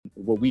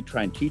what we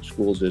try and teach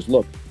schools is,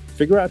 look,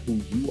 figure out who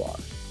you are.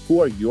 Who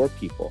are your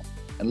people?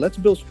 And let's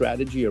build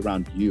strategy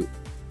around you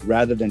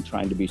rather than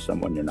trying to be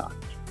someone you're not.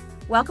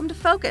 Welcome to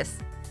Focus,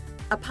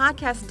 a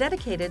podcast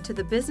dedicated to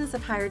the business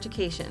of higher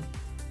education.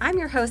 I'm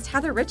your host,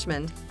 Heather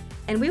Richmond,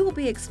 and we will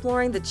be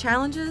exploring the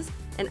challenges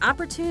and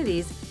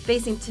opportunities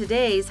facing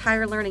today's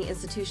higher learning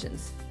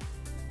institutions.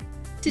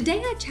 Today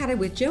I chatted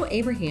with Joe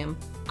Abraham,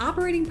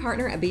 operating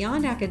partner at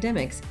Beyond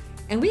Academics,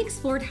 and we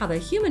explored how the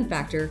human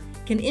factor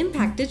can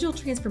impact digital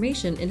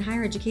transformation in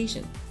higher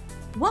education.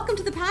 Welcome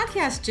to the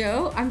podcast,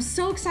 Joe. I'm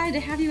so excited to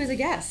have you as a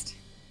guest.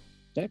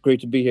 Yeah,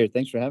 great to be here.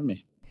 Thanks for having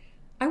me.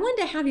 I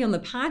wanted to have you on the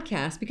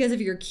podcast because of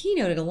your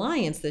keynote at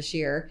Alliance this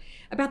year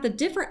about the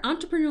different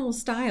entrepreneurial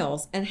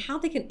styles and how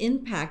they can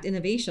impact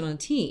innovation on a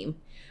team.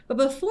 But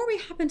before we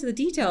hop into the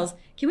details,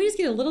 can we just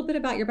get a little bit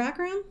about your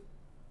background?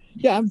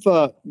 Yeah,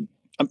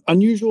 I'm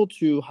unusual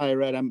to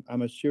higher ed.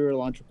 I'm a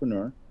serial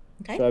entrepreneur.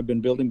 Okay. So I've been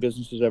building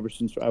businesses ever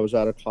since I was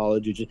out of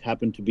college. It just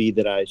happened to be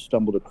that I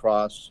stumbled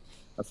across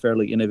a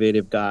fairly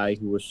innovative guy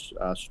who was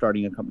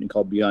starting a company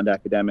called Beyond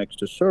Academics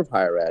to serve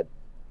higher ed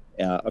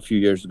a few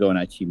years ago, and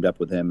I teamed up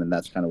with him, and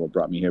that's kind of what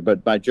brought me here.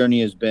 But my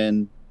journey has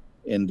been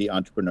in the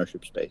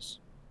entrepreneurship space.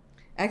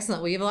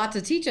 Excellent. Well, you have a lot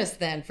to teach us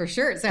then, for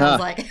sure, it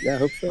sounds like. Yeah, I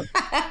hope so.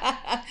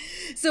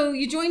 So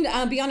you joined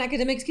Beyond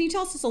Academics. Can you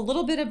tell us just a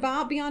little bit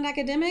about Beyond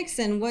Academics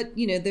and what,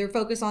 their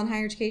focus on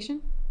higher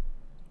education?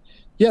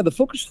 Yeah, the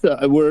focus,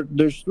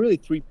 there's really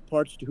three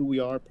parts to who we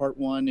are. Part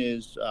one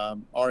is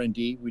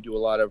R&D. We do a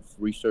lot of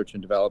research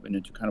and development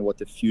into kind of what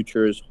the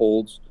future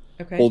holds,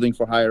 holding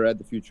for higher ed,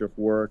 the future of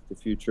work, the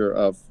future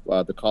of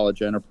the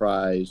college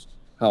enterprise,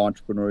 how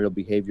entrepreneurial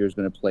behavior is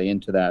going to play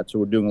into that. So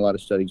we're doing a lot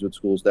of studies with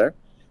schools there.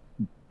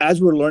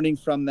 As we're learning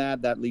from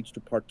that, that leads to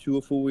part two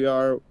of who we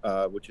are,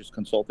 which is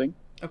consulting.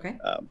 Okay.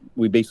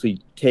 We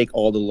basically take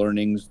all the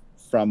learnings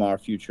from our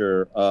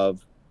future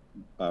of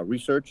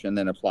research and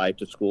then apply it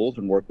to schools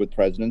and work with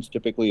presidents,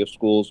 typically of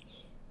schools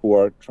who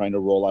are trying to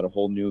roll out a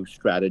whole new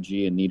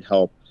strategy and need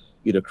help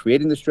either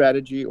creating the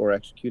strategy or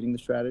executing the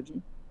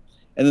strategy.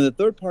 And then the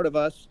third part of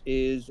us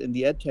is in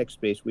the ed tech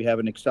space. We have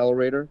an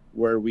accelerator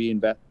where we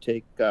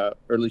take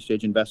early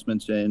stage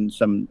investments in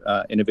some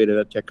innovative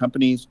ed tech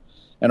companies,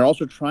 and are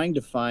also trying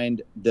to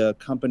find the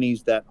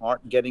companies that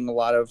aren't getting a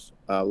lot of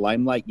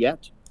limelight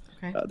yet.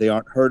 Okay. They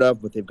aren't heard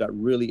of, but they've got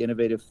really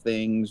innovative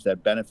things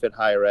that benefit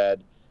higher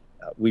ed.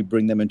 We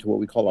bring them into what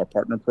we call our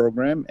partner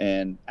program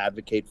and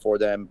advocate for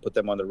them, put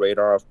them on the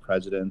radar of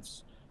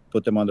presidents,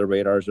 put them on the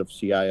radars of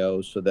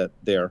CIOs so that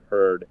they are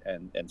heard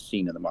and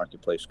seen in the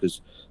marketplace.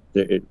 Because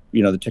the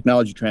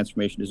technology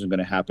transformation isn't going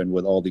to happen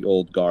with all the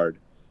old guard.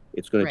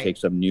 It's going to take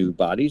some new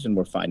bodies, and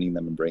we're finding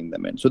them and bringing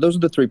them in. So those are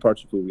the three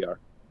parts of who we are.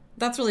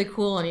 That's really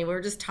cool. I mean, we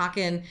were just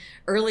talking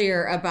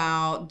earlier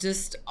about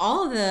just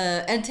all of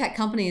the ed tech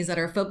companies that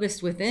are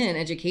focused within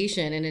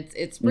education. And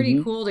it's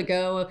pretty cool to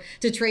go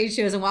to trade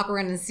shows and walk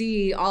around and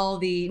see all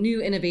the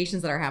new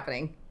innovations that are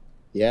happening.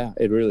 Yeah,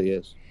 it really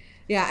is.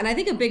 Yeah. And I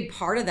think a big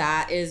part of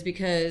that is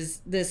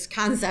because this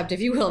concept, if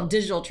you will, of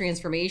digital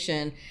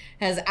transformation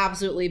has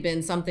absolutely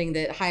been something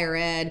that higher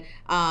ed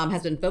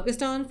has been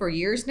focused on for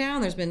years now.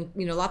 And there's been,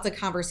 lots of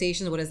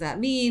conversations. What does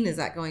that mean? Is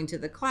that going to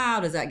the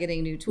cloud? Is that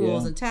getting new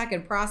tools and tech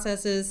and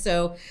processes?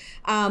 So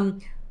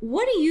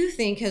what do you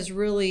think has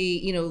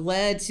really,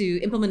 led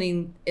to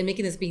implementing and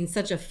making this being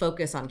such a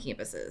focus on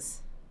campuses?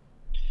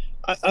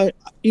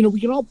 We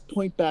can all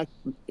point back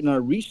in our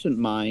recent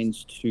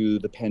minds to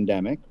the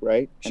pandemic,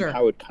 right? Sure. And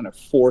how it kind of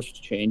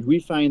forced change. We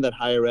find that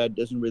higher ed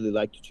doesn't really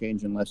like to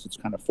change unless it's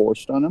kind of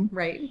forced on them.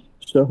 Right.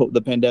 So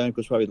the pandemic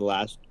was probably the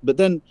last. But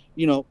then,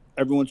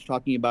 everyone's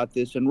talking about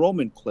this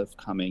enrollment cliff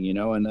coming,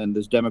 and then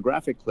this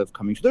demographic cliff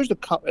coming. So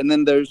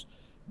there's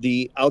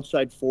the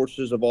outside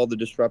forces of all the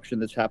disruption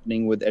that's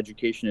happening with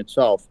education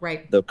itself.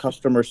 Right. The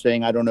customer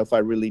saying, I don't know if I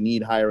really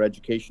need higher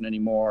education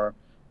anymore.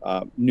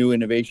 New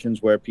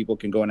innovations where people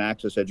can go and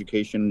access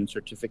education and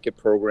certificate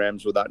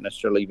programs without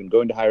necessarily even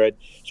going to higher ed.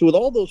 So with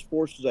all those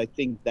forces, I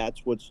think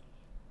that's what's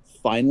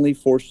finally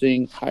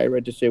forcing higher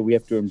ed to say we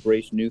have to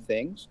embrace new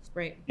things.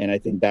 Right. And I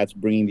think that's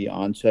bringing the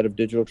onset of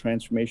digital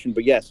transformation.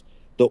 But yes,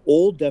 the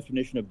old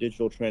definition of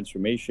digital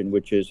transformation,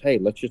 which is, hey,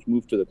 let's just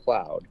move to the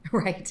cloud,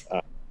 right,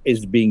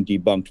 is being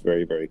debunked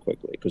very, very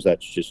quickly, because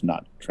that's just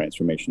not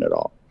transformation at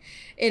all.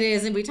 It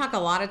is. And we talk a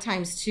lot of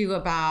times, too,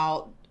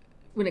 about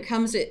when it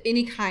comes to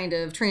any kind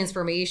of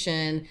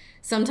transformation,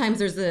 sometimes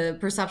there's the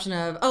perception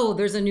of, oh,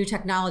 there's a new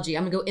technology,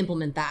 I'm going to go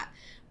implement that.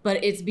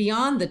 But it's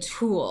beyond the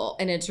tool,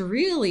 and it's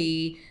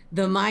really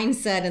the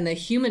mindset and the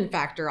human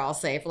factor, I'll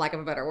say, for lack of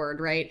a better word,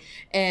 right?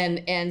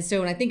 And so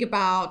when I think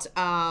about,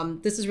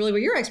 this is really where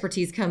your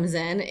expertise comes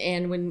in,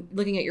 and when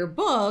looking at your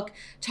book,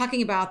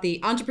 talking about the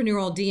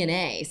entrepreneurial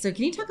DNA. So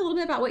can you talk a little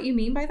bit about what you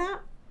mean by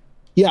that?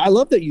 Yeah, I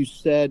love that you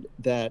said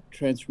that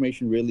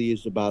transformation really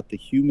is about the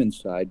human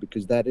side,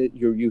 because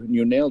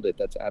you nailed it.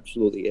 That's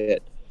absolutely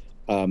it.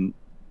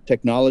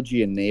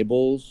 Technology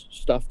enables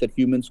stuff that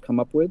humans come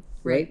up with,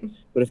 right?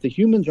 But if the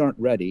humans aren't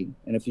ready,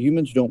 and if the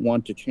humans don't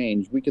want to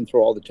change, we can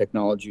throw all the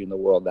technology in the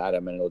world at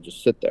them and it'll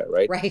just sit there,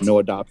 right? Right. No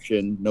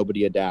adoption,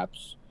 nobody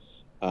adapts.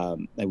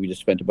 and we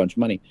just spent a bunch of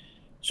money.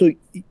 So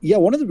yeah,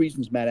 one of the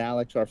reasons Matt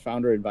Alex, our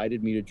founder,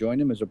 invited me to join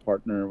him as a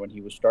partner when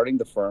he was starting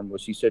the firm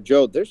was he said,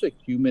 Joe, there's a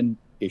human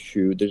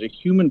issue, there's a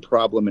human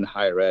problem in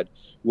higher ed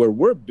where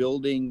we're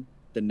building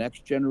the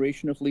next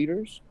generation of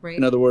leaders. In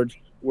Right. other words,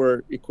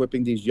 we're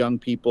equipping these young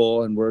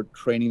people and we're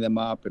training them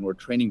up and we're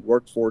training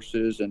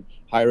workforces, and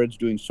higher ed's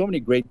doing so many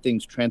great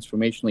things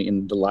transformationally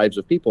in the lives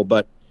of people.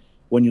 But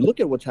when you look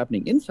at what's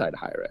happening inside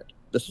higher ed,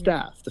 the Yeah.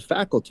 staff, the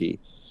faculty,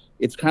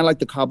 it's kind of like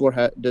the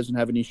cobbler doesn't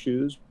have any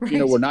shoes.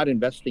 We're Right. not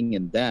investing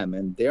in them,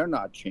 and they're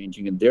not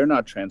changing, and they're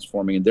not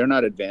transforming, and they're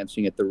not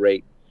advancing at the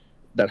rate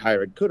that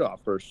higher ed could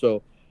offer.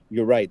 So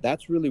you're right.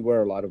 That's really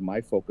where a lot of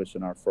my focus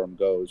in our firm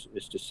goes,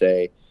 is to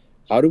say,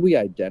 how do we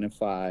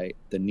identify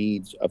the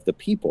needs of the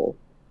people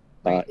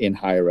Right. in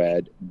higher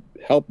ed,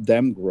 help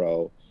them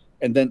grow?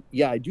 And then,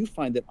 yeah, I do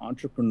find that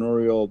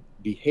entrepreneurial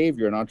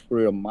behavior and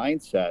entrepreneurial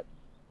mindset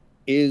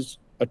is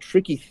a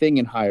tricky thing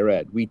in higher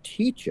ed. We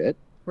teach it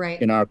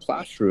Right. in our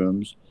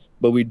classrooms,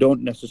 but we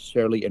don't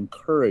necessarily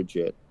encourage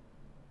it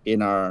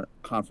in our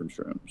conference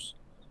rooms.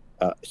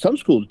 Some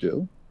schools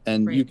do,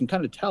 and you Right. can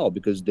kind of tell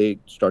because they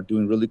start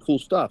doing really cool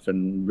stuff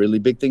and really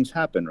big things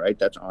happen, right?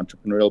 That's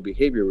entrepreneurial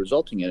behavior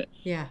resulting in it.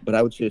 Yeah. But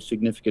I would say a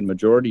significant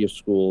majority of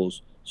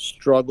schools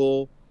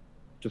struggle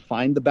to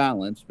find the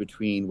balance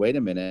between, wait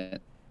a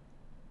minute,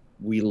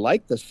 we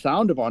like the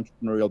sound of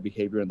entrepreneurial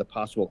behavior and the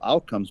possible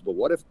outcomes, but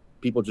what if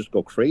people just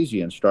go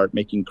crazy and start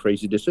making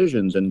crazy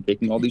decisions and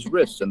taking all these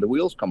risks and the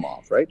wheels come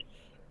off, right?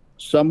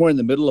 Somewhere in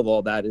the middle of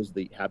all that is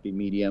the happy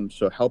medium.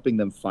 So helping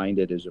them find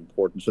it is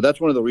important. So that's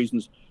one of the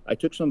reasons I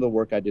took some of the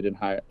work I did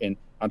in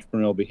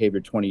entrepreneurial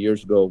behavior 20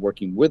 years ago,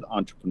 working with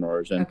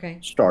entrepreneurs and Okay.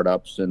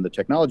 startups in the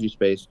technology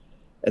space,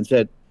 and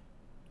said,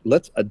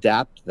 let's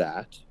adapt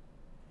that,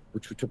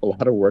 which took a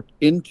lot of work,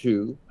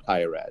 into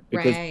higher ed,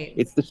 because Right.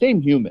 it's the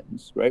same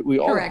humans, right? We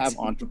all have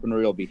Correct.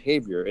 entrepreneurial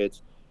behavior.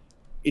 It's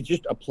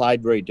just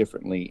applied very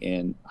differently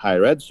in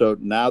higher ed. So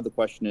now the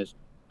question is,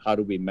 how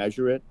do we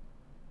measure it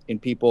in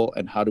people,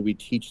 and how do we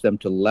teach them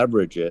to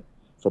leverage it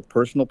for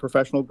personal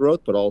professional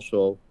growth, but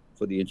also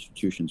for the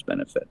institution's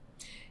benefit?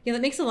 Yeah,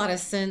 that makes a lot of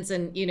sense.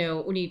 And,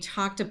 when you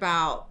talked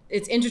about,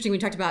 it's interesting, we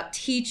talked about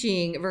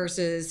teaching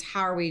versus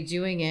how are we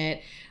doing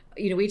it.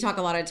 We talk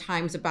a lot of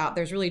times about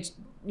there's really,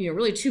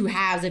 really two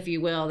halves, if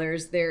you will.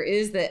 There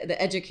is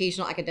the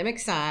educational academic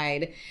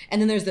side,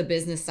 and then there's the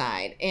business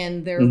side.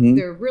 And Mm-hmm.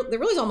 there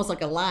really is almost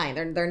like a line.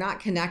 They're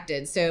not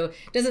connected. So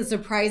it doesn't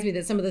surprise me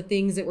that some of the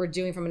things that we're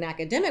doing from an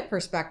academic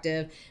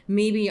perspective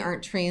maybe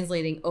aren't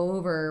translating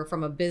over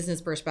from a business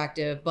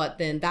perspective, but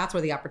then that's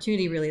where the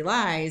opportunity really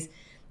lies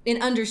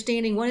in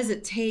understanding what does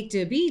it take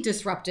to be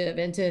disruptive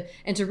and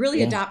to really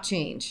Yeah. adopt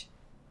change.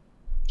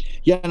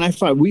 Yeah.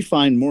 And we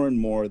find more and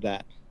more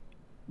that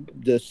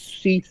the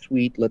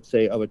C-suite, let's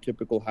say, of a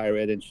typical higher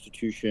ed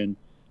institution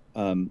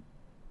um,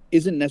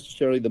 isn't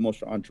necessarily the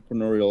most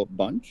entrepreneurial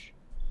bunch,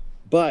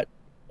 but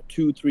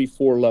two, three,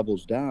 four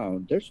levels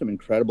down, there's some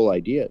incredible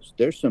ideas.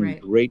 There's some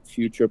Right. great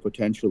future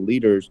potential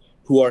leaders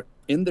who are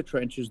in the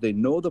trenches. They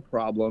know the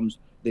problems.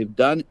 They've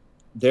done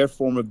their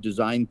form of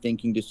design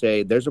thinking to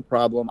say, there's a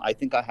problem. I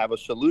think I have a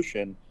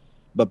solution.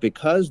 But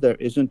because there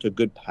isn't a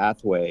good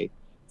pathway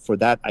for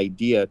that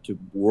idea to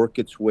work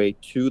its way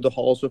to the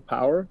halls of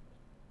power,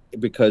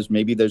 because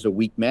maybe there's a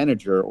weak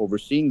manager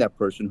overseeing that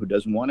person who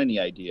doesn't want any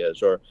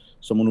ideas, or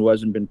someone who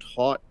hasn't been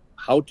taught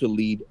how to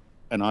lead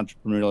an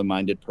entrepreneurially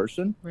minded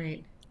person,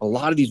 Right. a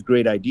lot of these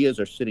great ideas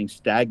are sitting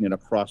stagnant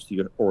across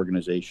the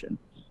organization.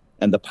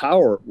 And the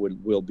power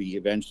will be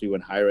eventually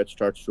when higher ed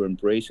starts to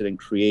embrace it and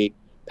create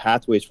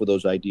pathways for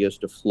those ideas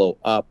to flow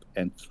up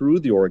and through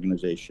the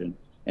organization,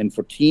 and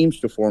for teams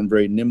to form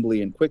very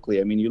nimbly and quickly.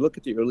 I mean, you look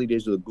at the early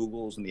days of the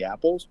Googles and the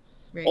Apples,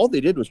 Right. all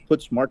they did was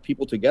put smart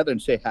people together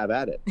and say, have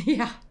at it.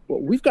 Yeah, Well,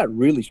 we've got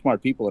really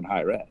smart people in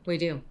higher ed. we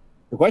do.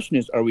 The question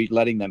is, are we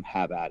letting them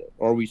have at it?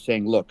 Or are we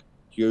saying, look,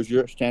 here's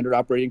your standard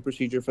operating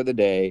procedure for the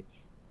day,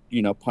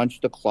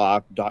 punch the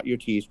clock, dot your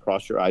T's,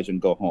 cross your I's,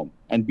 and go home,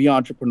 and be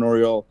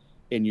entrepreneurial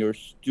in your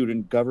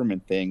student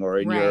government thing or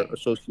in your Right.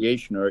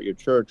 association or at your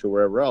church or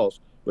wherever else,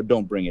 but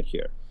don't bring it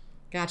here.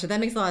 Gotcha. That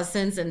makes a lot of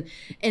sense.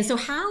 And so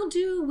how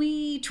do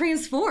we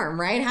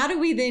transform, right? How do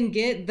we then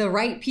get the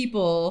right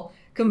people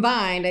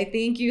combined? I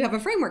think you have a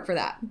framework for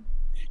that.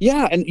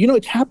 Yeah, and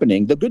it's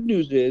happening. The good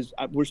news is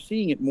we're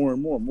seeing it more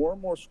and more. More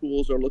and more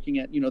schools are looking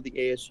at the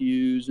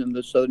ASU's and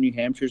the Southern New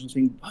Hampshire's and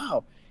saying,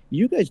 "Wow,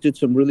 you guys did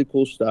some really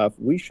cool stuff.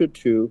 We should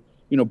too."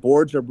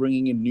 Boards are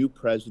bringing in new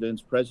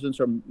presidents. Presidents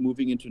are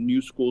moving into new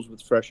schools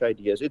with fresh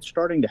ideas. It's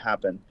starting to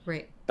happen.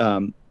 Right.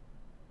 Um,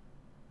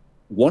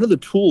 One of the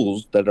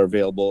tools that are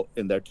available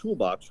in their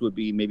toolbox would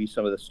be maybe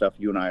some of the stuff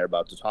you and I are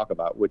about to talk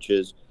about, which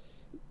is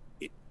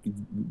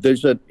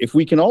if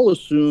we can all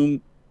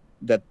assume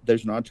that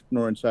there's an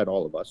entrepreneur inside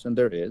all of us, and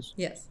there is.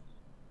 Yes.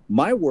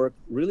 My work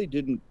really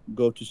didn't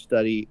go to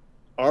study,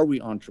 are we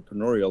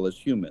entrepreneurial as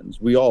humans?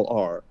 We all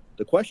are.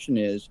 The question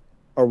is,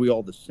 are we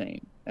all the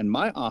same? And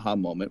my aha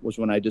moment was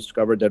when I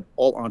discovered that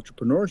all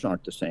entrepreneurs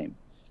aren't the same.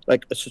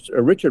 Like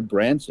a Richard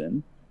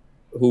Branson,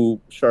 who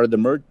started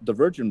the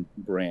Virgin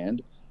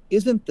brand,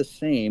 isn't the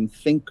same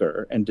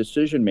thinker and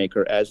decision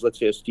maker as, let's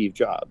say, a Steve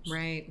Jobs.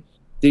 Right.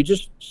 They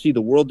just see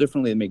the world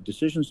differently and make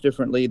decisions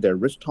differently. Their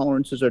risk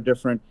tolerances are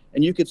different.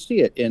 And you could see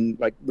it in,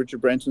 like, Richard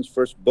Branson's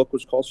first book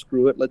was called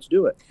Screw It, Let's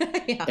Do It.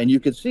 Yeah. And you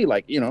could see,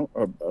 like,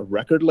 a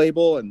record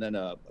label, and then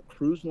a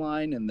cruise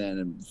line, and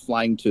then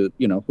flying to,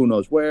 who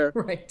knows where,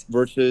 Right.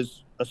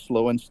 versus a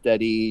slow and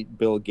steady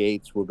Bill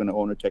Gates, we're going to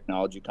own a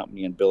technology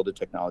company and build a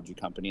technology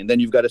company. And then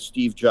you've got a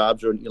Steve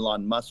Jobs or an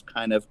Elon Musk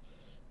kind of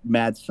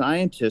mad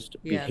scientist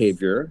Yes.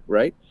 behavior,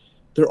 right?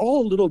 They're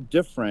all a little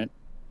different.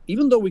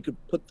 Even though we could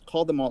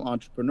call them all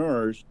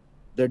entrepreneurs,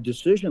 their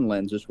decision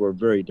lenses were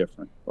very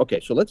different.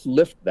 Okay, so let's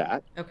lift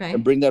that and Okay.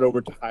 bring that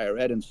over to higher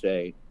ed and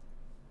say,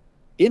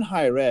 in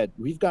higher ed,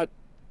 we've got,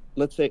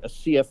 let's say, a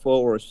CFO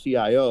or a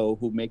CIO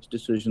who makes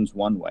decisions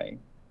one way,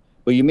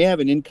 but you may have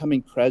an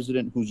incoming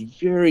president who's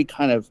very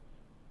kind of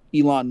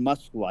Elon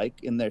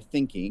Musk-like in their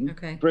thinking,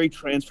 Okay. very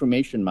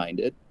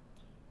transformation-minded.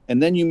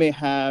 And then you may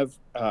have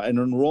an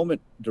enrollment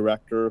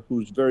director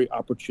who's very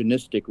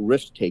opportunistic,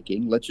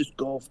 risk-taking. Let's just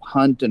go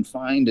hunt and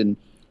find. And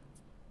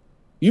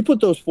you put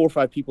those 4 or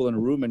 5 people in a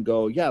room and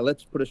go, yeah,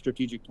 let's put a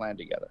strategic plan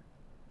together.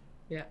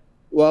 Yeah.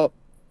 Well,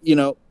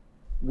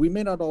 we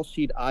may not all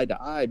see eye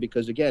to eye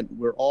because, again,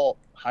 we're all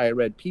higher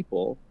ed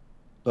people,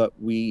 but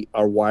we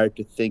are wired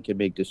to think and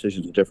make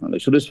decisions differently.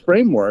 So this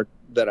framework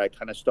that I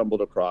kind of stumbled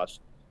across,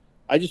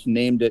 I just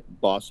named it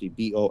BOSSI,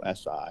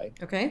 BOSI.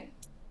 Okay.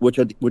 Which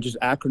is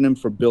acronym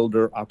for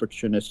Builder,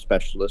 Opportunist,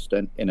 Specialist,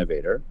 and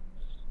Innovator.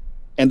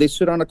 And they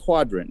sit on a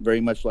quadrant, very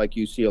much like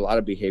you see a lot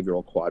of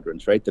behavioral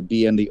quadrants, right? The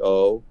B and the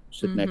O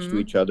sit next to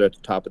each other at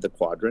the top of the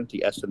quadrant.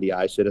 The S and the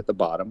I sit at the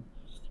bottom.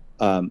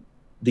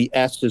 The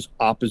S is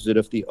opposite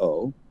of the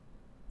O.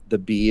 The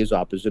B is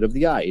opposite of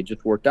the I. It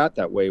just worked out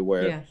that way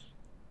where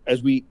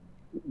as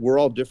we're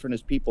all different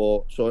as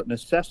people. So an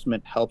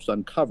assessment helps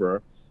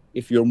uncover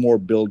if you're more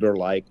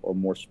builder-like or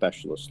more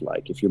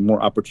specialist-like, if you're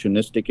more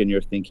opportunistic in your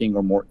thinking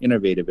or more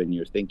innovative in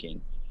your thinking.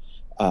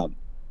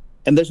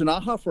 And there's an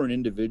aha for an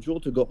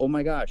individual to go, oh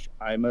my gosh,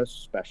 I'm a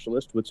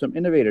specialist with some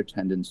innovator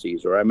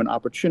tendencies, or I'm an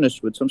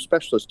opportunist with some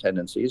specialist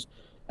tendencies.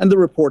 And the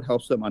report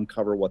helps them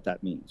uncover what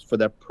that means for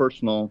their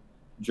personal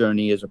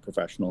journey as a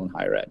professional in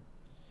higher ed.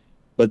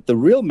 But the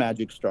real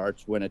magic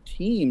starts when a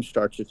team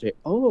starts to say,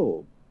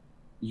 oh,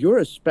 you're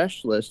a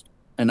specialist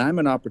and I'm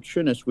an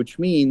opportunist, which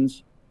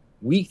means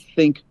we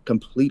think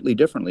completely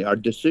differently. Our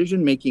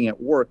decision making at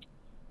work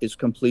is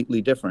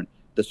completely different.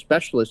 The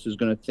specialist is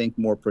going to think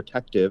more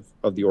protective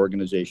of the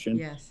organization.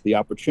 Yes. The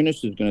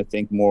opportunist is going to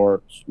think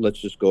more, let's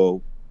just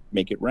go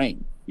make it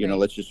rain.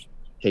 Let's just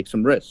take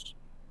some risks.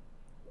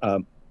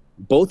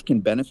 Both can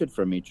benefit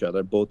from each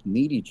other, both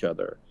need each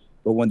other.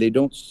 But when they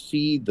don't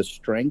see the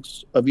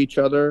strengths of each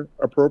other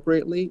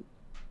appropriately,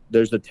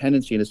 there's a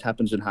tendency, and this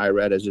happens in higher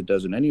ed as it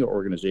does in any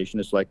organization.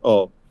 It's like,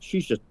 oh,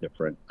 she's just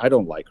different. I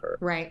don't like her.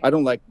 Right. I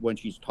don't like when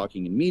she's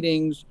talking in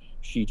meetings.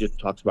 She just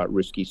talks about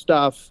risky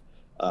stuff.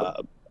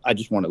 I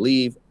just want to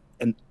leave.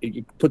 And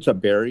it puts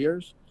up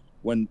barriers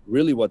when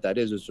really what that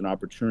is an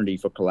opportunity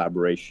for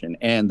collaboration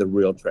and the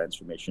real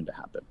transformation to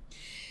happen.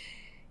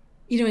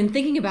 In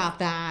thinking about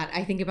that,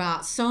 I think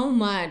about so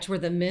much where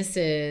the miss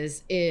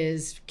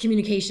is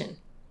communication.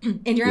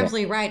 And you're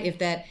absolutely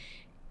right.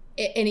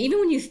 And even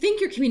when you think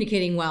you're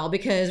communicating well,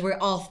 because we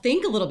all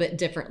think a little bit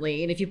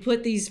differently, and if you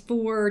put these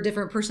 4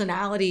 different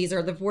personalities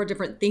or the 4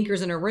 different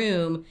thinkers in a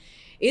room,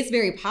 it's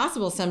very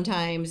possible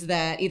sometimes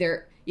that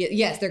either,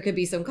 yes, there could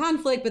be some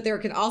conflict, but there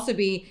could also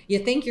be, you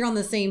think you're on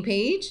the same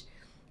page,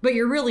 but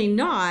you're really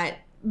not,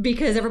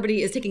 because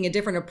everybody is taking a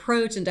different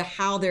approach into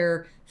how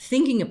they're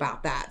thinking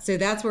about that. So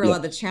that's where a lot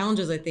of the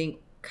challenges, I think,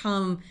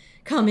 come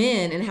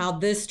in, and how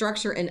this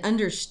structure and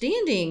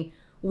understanding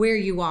where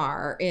you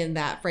are in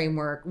that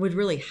framework would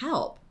really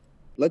help.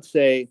 Let's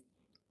say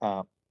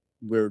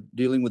we're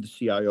dealing with the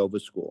CIO of a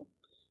school,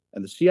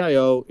 and the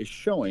CIO is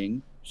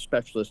showing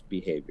specialist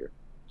behavior.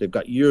 They've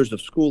got years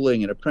of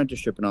schooling and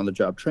apprenticeship and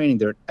on-the-job training.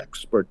 They're an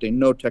expert. They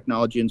know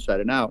technology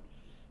inside and out.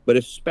 But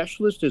if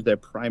specialist is their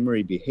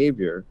primary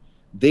behavior,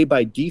 they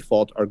by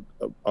default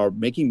are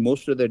making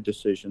most of their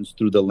decisions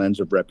through the lens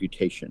of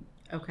reputation.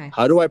 Okay.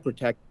 How do I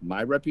protect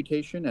my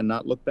reputation and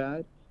not look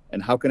bad?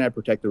 And how can I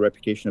protect the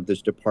reputation of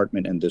this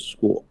department and this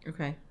school?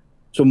 Okay.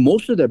 So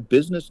most of their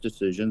business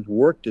decisions,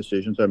 work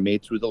decisions, are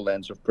made through the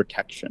lens of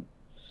protection.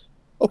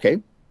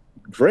 Okay,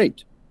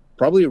 great.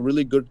 Probably a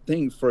really good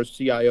thing for a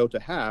CIO to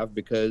have,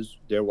 because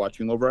they're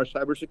watching over our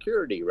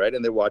cybersecurity, right?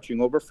 And they're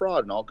watching over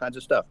fraud and all kinds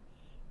of stuff.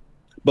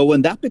 But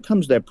when that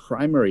becomes their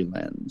primary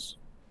lens,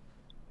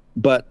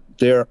 but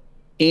they're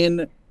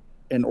in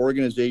an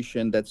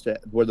organization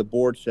where the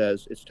board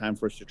says it's time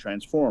for us to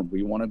transform.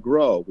 We want to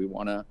grow. We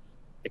want to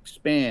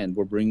expand.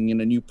 We're bringing in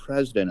a new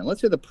president. And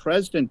let's say the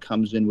president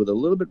comes in with a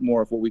little bit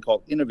more of what we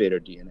call innovator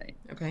DNA,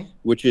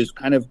 which is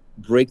kind of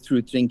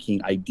breakthrough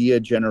thinking, idea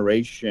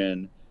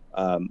generation,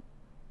 a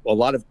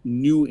lot of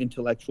new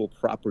intellectual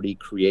property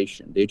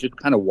creation. They just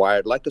kind of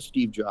wired like a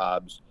Steve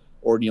Jobs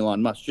or an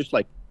Elon Musk, just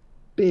like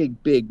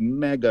big,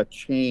 mega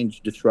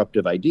change,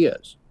 disruptive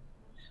ideas.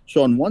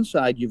 So on one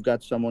side, you've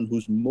got someone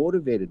who's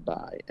motivated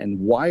by and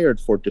wired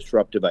for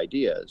disruptive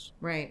ideas.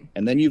 Right.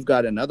 And then you've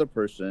got another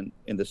person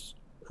in this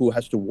who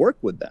has to work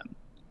with them,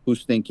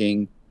 who's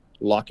thinking,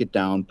 lock it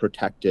down,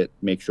 protect it,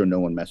 make sure no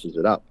one messes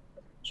it up.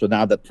 So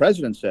now the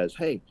president says,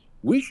 hey,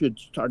 we should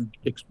start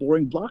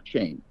exploring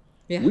blockchain.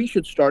 Yeah. We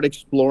should start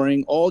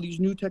exploring all these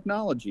new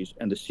technologies.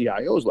 And the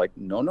CIO is like,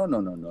 no, no, no,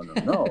 no, no, no,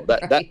 no.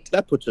 Right.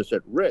 That puts us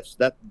at risk.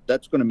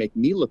 That's going to make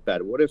me look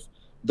bad. What if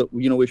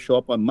we show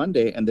up on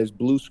Monday and there's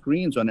blue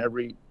screens on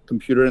every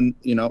computer in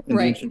the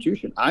Right.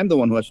 institution? I'm the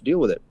one who has to deal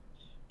with it.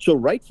 So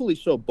rightfully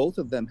so, both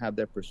of them have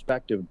their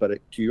perspective, but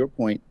to your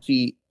point,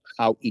 see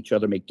how each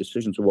other make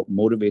decisions or what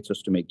motivates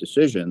us to make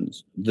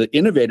decisions. The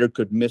innovator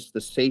could miss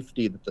the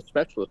safety that the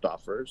specialist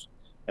offers,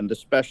 and the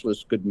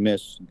specialist could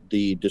miss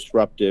the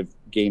disruptive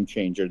game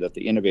changer that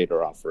the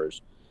innovator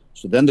offers.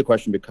 So then the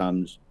question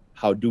becomes,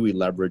 how do we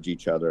leverage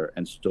each other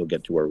and still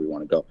get to where we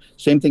want to go?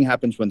 Same thing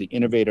happens when the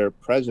innovator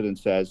president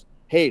says,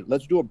 hey,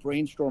 let's do a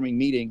brainstorming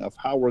meeting of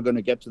how we're going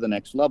to get to the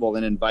next level,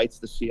 and invites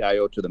the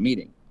CIO to the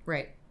meeting.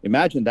 Right.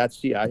 Imagine that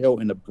CIO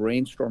in a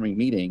brainstorming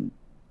meeting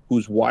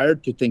who's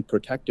wired to think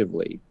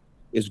protectively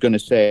is going to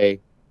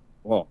say,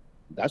 well,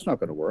 that's not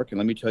going to work. And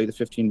let me tell you the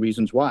 15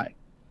 reasons why.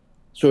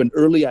 So in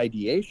early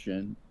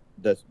ideation,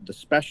 the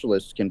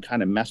specialists can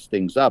kind of mess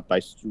things up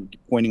by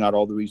pointing out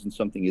all the reasons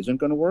something isn't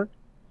going to work.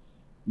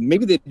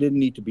 Maybe they didn't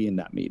need to be in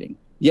that meeting.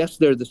 Yes,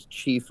 they're the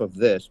chief of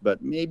this,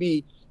 but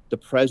maybe the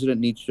president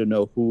needs to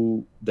know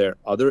who their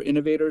other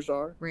innovators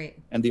are, right,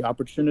 and the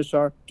opportunists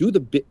are. Do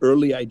the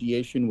early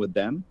ideation with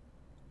them,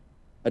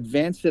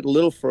 advance it a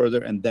little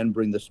further, and then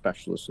bring the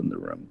specialists in the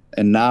room.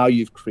 And now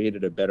you've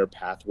created a better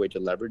pathway to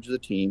leverage the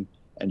team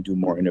and do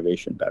more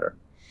innovation better.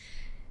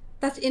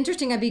 That's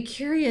interesting. I'd be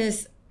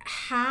curious,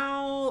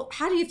 how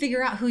do you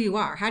figure out who you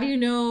are? How do you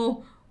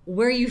know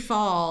where you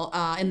fall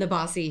in the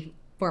bossy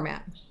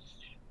format?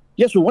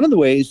 Yeah, so one of the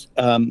ways,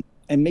 and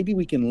maybe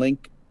we can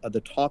link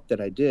the talk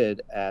that I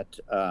did at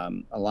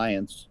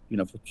Alliance,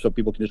 so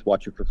people can just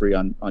watch it for free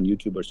on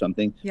YouTube or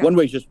something. Yeah. One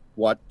way is just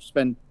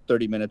spend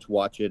 30 minutes,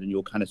 watch it, and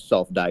you'll kind of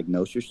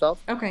self-diagnose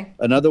yourself. Okay.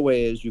 Another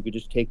way is you could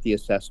just take the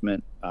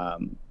assessment.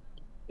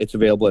 It's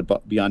available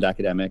at Beyond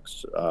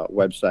Academics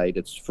website.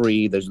 It's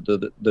free. There's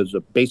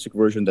a basic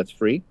version that's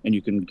free, and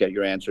you can get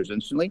your answers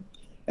instantly.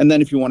 And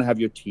then if you want to have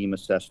your team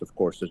assessed, of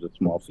course, there's a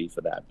small fee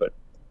for that. But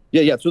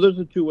yeah. So those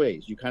are two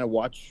ways. You kind of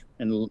watch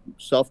and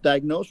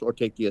self-diagnose, or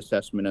take the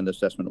assessment, and the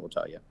assessment will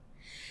tell you.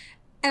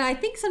 And I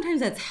think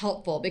sometimes that's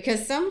helpful,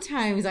 because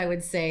sometimes I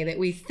would say that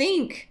we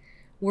think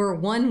we're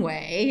one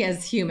way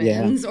as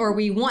humans, or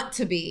we want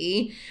to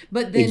be,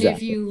 but then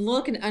Exactly. if you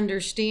look and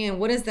understand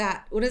what does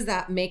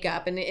that make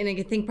up, and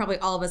I think probably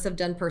all of us have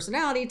done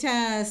personality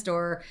test,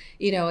 or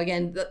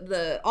again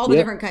all the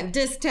different kind of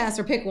DISC tests,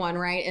 or pick one,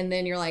 right? And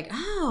then you're like,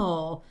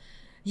 oh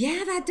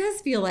yeah, that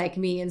does feel like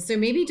me. And so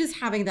maybe just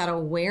having that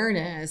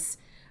awareness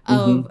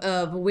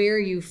of where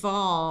you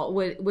fall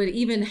would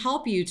even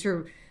help you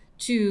to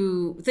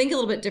think a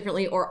little bit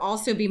differently, or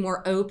also be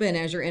more open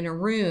as you're in a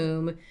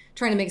room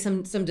trying to make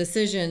some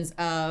decisions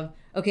of,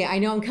 okay, I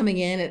know I'm coming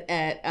in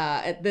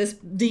at this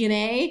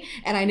DNA,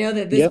 and I know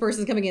that this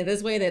person's coming in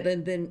this way, that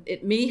then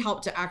it may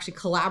help to actually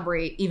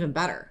collaborate even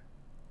better.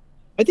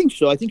 I think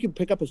so. I think you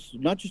pick up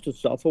not just a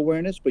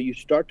self-awareness, but you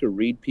start to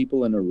read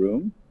people in a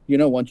room.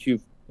 Once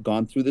you've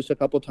gone through this a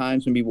couple of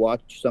times and we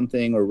watched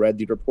something or read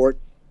the report,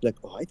 like,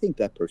 oh, I think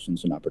that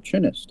person's an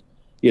opportunist.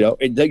 You're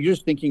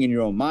just thinking in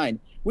your own mind,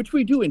 which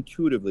we do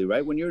intuitively,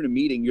 right? When you're in a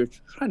meeting, you're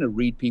trying to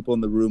read people in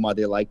the room. Are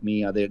they like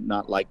me? Are they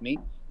not like me?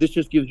 This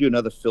just gives you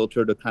another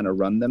filter to kind of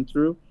run them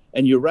through.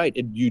 And you're right.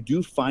 You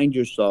do find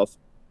yourself,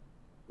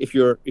 if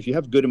you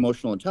have good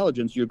emotional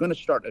intelligence, you're going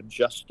to start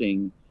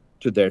adjusting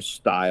to their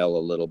style a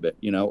little bit,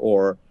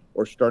 or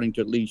starting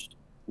to at least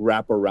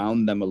wrap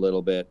around them a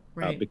little bit,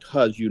 right.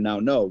 Because you now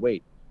know,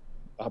 wait,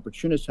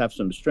 opportunists have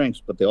some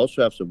strengths, but they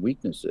also have some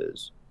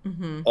weaknesses.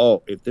 Mm-hmm.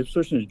 Oh, if this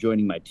person is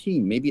joining my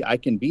team, maybe I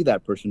can be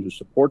that person who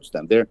supports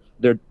them.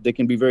 They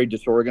can be very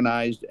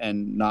disorganized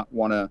and not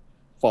want to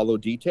follow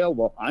detail.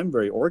 Well, I'm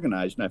very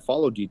organized and I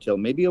follow detail.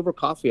 Maybe over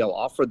coffee, I'll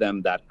offer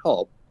them that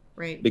help.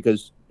 Right.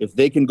 Because if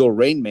they can go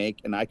rainmake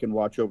and I can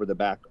watch over their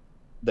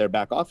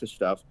back office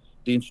stuff,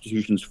 the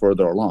institution's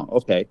further along.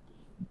 Okay,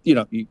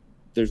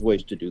 there's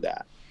ways to do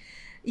that.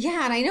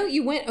 Yeah, and I know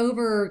you went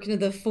over kind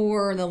of the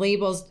four and the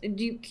labels.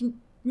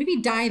 Can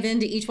maybe dive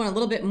into each one a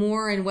little bit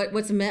more, and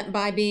what's meant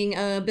by being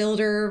a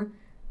builder,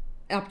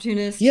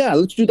 opportunist? Yeah,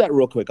 let's do that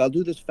real quick. I'll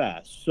do this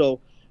fast. So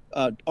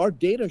our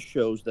data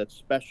shows that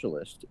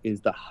specialist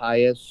is the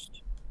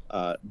highest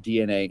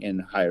DNA in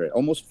higher ed,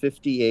 almost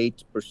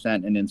 58%,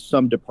 and in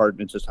some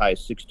departments as high as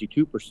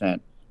 62%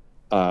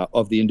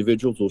 of the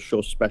individuals will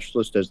show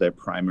specialist as their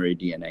primary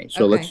DNA.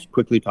 So let's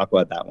quickly talk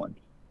about that one.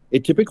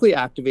 It typically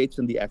activates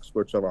in the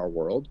experts of our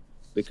world,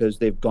 because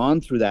they've gone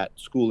through that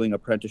schooling,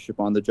 apprenticeship,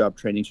 on-the-job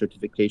training,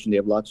 certification. They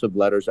have lots of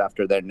letters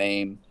after their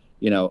name.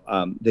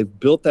 They've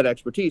built that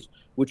expertise,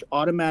 which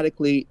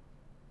automatically,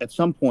 at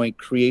some point,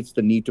 creates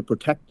the need to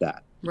protect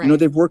that. Right.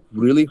 They've worked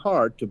really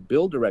hard to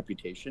build a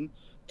reputation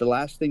the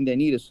last thing they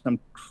need is some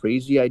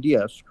crazy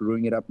idea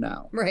screwing it up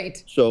now.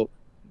 Right. So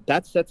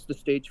that sets the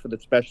stage for the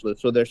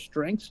specialists. So their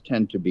strengths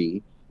tend to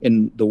be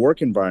in the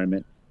work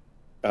environment,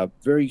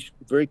 very,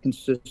 very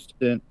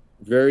consistent,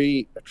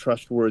 very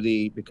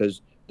trustworthy,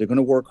 because they're going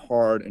to work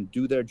hard and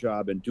do their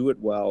job and do it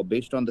well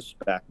based on the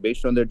spec,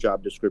 based on their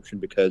job description,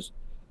 because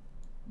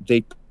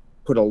they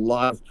put a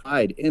lot of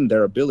pride in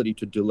their ability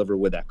to deliver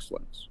with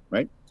excellence,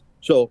 right?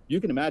 So you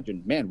can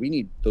imagine, man, we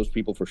need those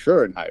people for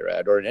sure in higher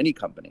ed or in any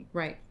company.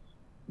 Right.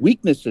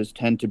 Weaknesses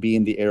tend to be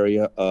in the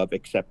area of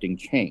accepting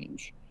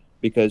change,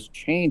 because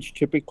change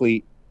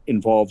typically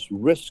involves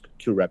risk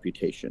to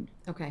reputation.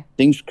 Okay.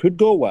 Things could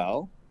go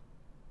well,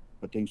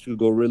 but things could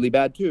go really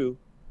bad too.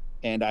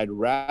 And I'd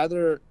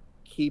rather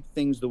keep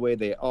things the way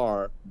they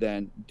are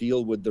than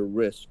deal with the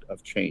risk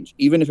of change,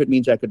 even if it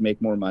means I could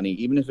make more money,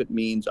 even if it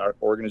means our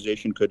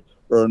organization could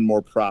earn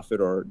more profit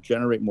or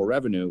generate more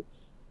revenue.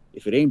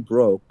 If it ain't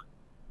broke,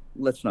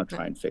 let's not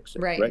try and fix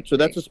it. Right. So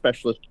that's a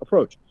specialist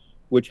approach,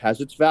 which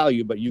has its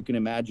value. But you can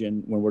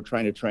imagine when we're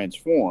trying to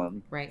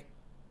transform, right,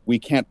 we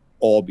can't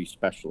all be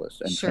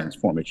specialists and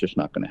transform. It's just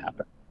not going to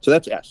happen. So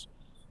that's S.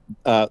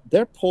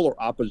 Their polar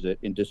opposite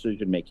in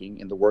decision making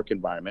in the work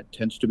environment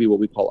tends to be what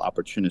we call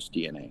opportunist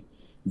DNA.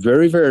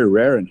 Very, very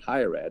rare in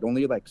higher ed.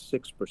 Only like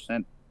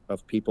 6%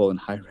 of people in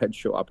higher ed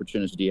show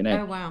opportunist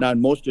DNA. Oh, wow. Now,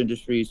 in most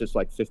industries, it's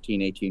like 15,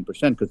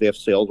 18% because they have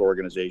sales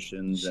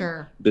organizations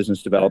and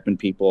business development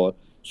people.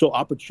 So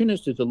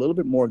opportunist is a little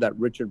bit more of that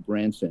Richard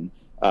Branson,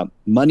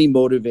 money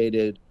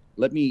motivated.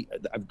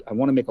 I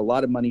want to make a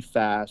lot of money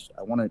fast.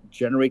 I want to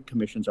generate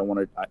commissions.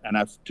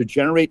 To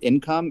generate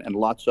income and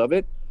lots of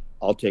it,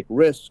 I'll take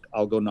risk.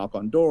 I'll go knock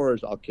on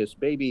doors. I'll kiss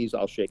babies.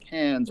 I'll shake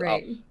hands.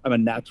 I'm a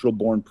natural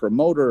born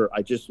promoter.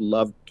 I just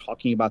love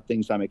talking about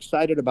things I'm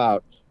excited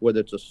about, whether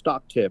it's a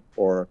stock tip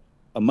or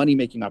a money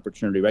making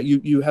opportunity, right?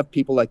 You have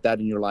people like that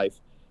in your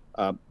life.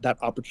 That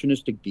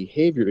opportunistic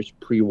behavior is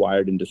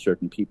pre-wired into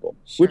certain people,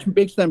 which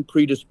makes them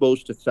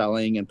predisposed to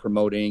selling and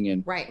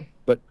promoting.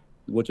 But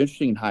what's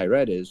interesting in higher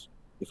ed is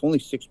if only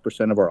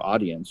 6% of our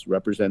audience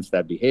represents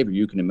that behavior,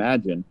 you can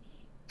imagine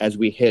as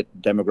we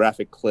hit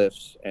demographic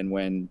cliffs and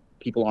when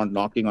people aren't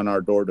knocking on our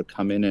door to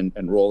come in and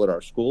enroll at our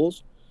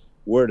schools,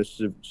 we're at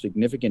a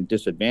significant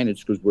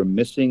disadvantage because we're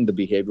missing the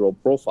behavioral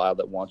profile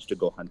that wants to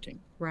go hunting,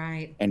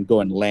 right, and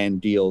go and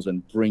land deals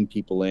and bring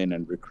people in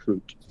and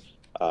recruit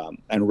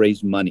and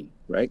raise money,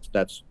 right?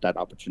 That's that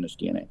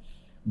opportunist DNA.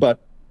 But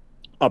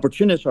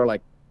opportunists are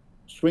like,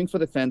 swing for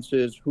the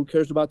fences. Who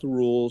cares about the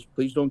rules?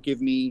 Please don't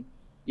give me,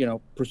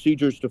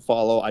 procedures to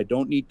follow. I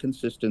don't need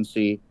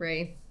consistency.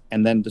 Right.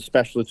 And then the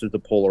specialist is the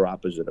polar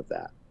opposite of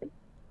that.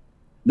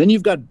 Then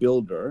you've got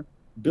builder.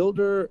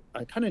 Builder,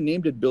 I kind of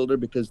named it builder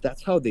because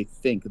that's how they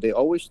think. They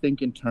always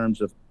think in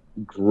terms of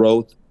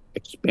growth,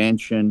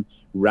 expansion,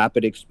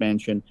 rapid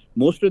expansion.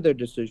 Most of their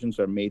decisions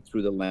are made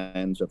through the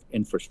lens of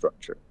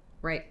infrastructure.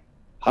 Right.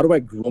 How do I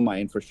grow my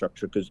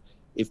infrastructure? Because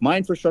if my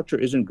infrastructure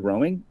isn't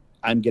growing,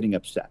 I'm getting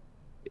upset.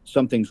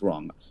 Something's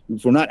wrong.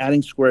 If we're not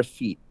adding square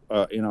feet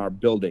in our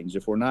buildings,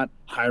 if we're not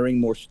hiring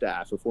more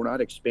staff, if we're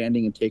not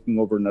expanding and taking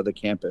over another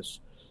campus,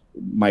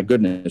 my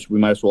goodness, we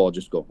might as well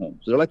just go home.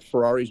 So they're like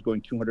Ferraris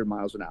going 200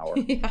 miles an hour,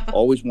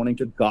 always wanting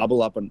to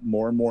gobble up on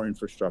more and more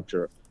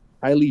infrastructure,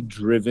 highly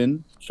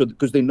driven. So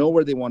because they know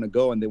where they want to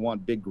go and they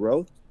want big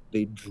growth,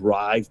 they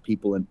drive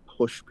people and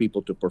push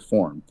people to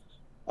perform.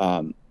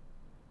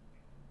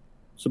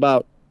 It's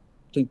about,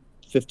 I think,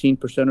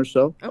 15% or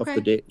so of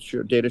the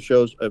data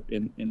shows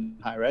in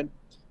higher ed.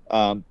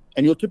 And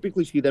you'll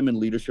typically see them in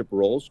leadership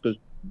roles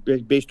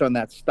because based on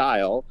that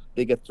style,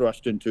 they get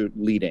thrust into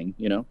leading,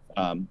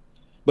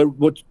 But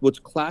what's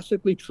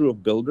classically true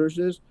of builders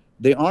is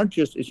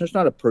it's just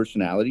not a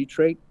personality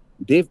trait.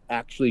 They've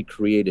actually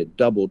created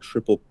double,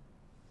 triple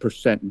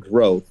 %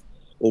 growth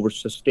over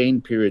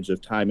sustained periods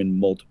of time in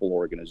multiple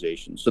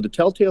organizations. So the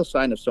telltale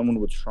sign of someone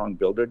with strong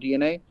builder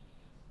DNA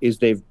is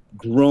they've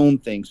grown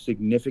things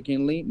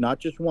significantly, not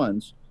just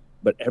once,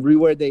 but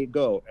everywhere they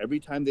go, every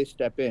time they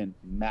step in,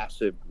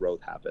 massive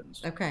growth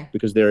happens.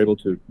 Because they're able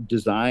to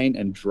design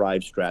and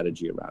drive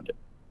strategy around it.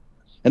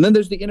 And then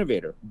there's the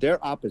innovator.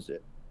 They're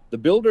opposite. The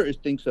builder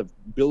thinks of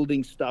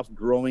building stuff,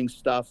 growing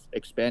stuff,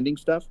 expanding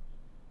stuff.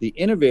 The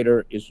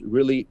innovator is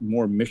really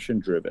more mission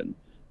driven.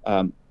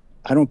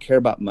 I don't care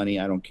about money.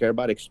 I don't care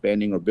about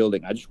expanding or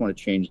building. I just want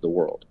to change the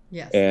world.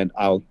 And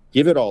I'll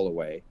give it all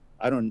away.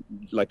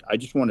 I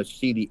just want to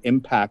see the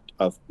impact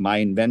of my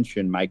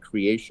invention, my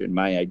creation,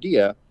 my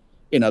idea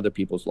in other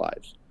people's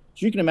lives.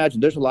 So you can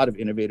imagine there's a lot of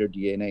innovator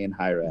DNA in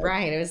higher ed.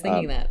 Right. I was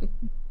thinking that.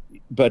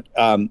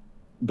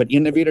 But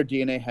innovator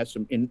DNA has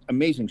some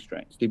amazing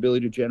strengths, the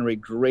ability to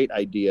generate great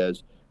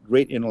ideas,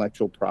 great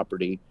intellectual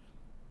property.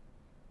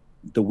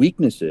 The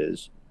weakness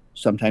is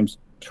sometimes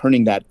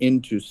turning that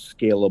into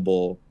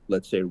scalable,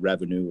 let's say,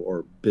 revenue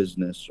or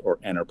business or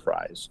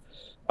enterprise.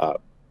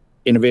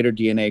 Innovator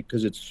DNA,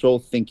 because it's so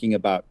thinking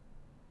about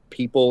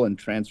people and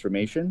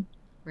transformation.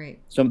 Right.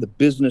 Some of the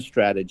business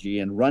strategy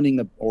and running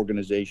the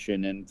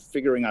organization and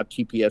figuring out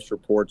TPS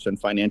reports and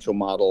financial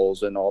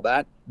models and all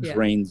that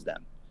drains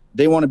them.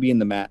 They want to be in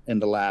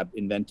the lab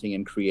inventing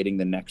and creating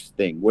the next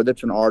thing, whether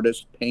it's an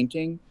artist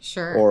painting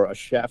Sure. or a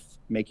chef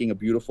making a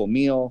beautiful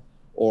meal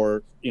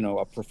or,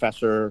 a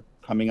professor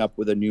coming up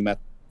with a new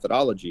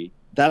methodology.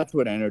 That's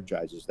what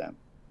energizes them,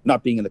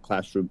 not being in the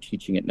classroom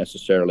teaching it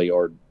necessarily,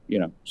 or,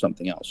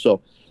 something else.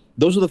 So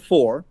those are the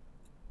four.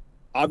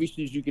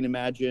 Obviously, as you can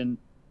imagine,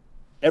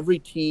 every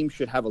team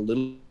should have a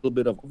little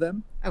bit of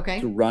them to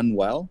Okay. run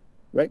well,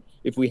 right?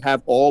 If we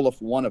have all of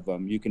one of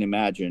them, you can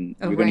imagine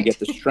Oh, you're going to right. get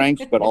the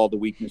strengths, but all the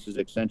weaknesses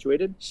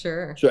accentuated.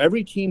 Sure. So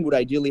every team would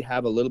ideally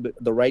have a little bit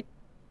the right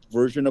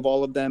version of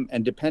all of them,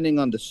 and depending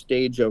on the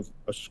stage of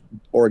a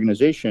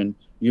organization,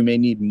 you may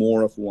need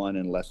more of one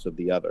and less of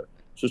the other.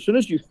 So as soon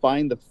as you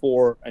find the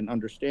four and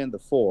understand the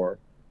four,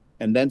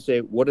 and then say,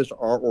 what does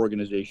our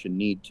organization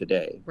need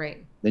today?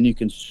 Right. Then you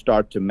can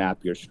start to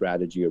map your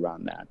strategy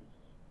around that.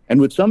 And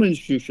with some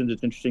institutions,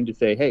 it's interesting to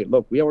say, hey,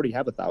 look, we already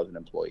have 1,000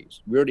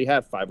 employees. We already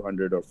have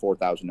 500 or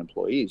 4,000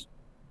 employees.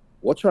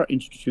 What's our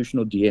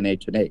institutional DNA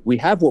today? We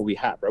have what we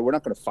have, right? We're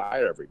not going to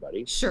fire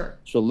everybody. Sure.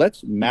 So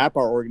let's map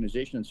our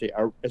organization and say,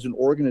 as an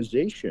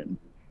organization,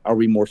 are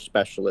we more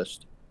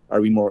specialist?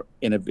 Are we more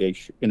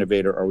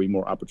innovator? Are we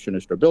more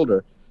opportunist or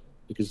builder?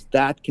 Because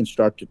that can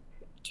start to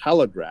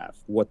telegraph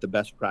what the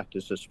best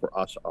practices for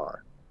us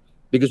are.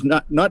 Because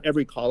not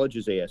every college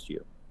is ASU.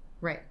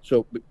 Right.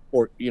 So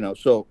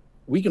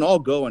we can all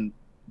go and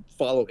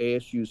follow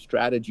ASU's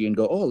strategy and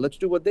go, oh, let's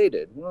do what they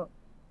did. Well,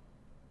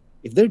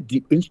 if their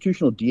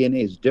institutional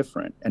DNA is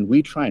different and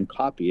we try and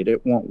copy it,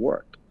 it won't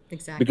work.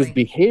 Because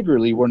Exactly.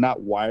 behaviorally, we're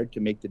not wired to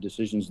make the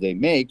decisions they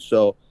make.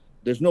 So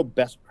there's no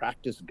best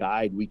practice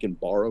guide we can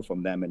borrow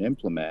from them and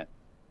implement.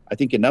 I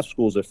think enough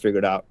schools have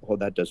figured out, oh,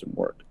 that doesn't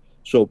work.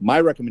 So my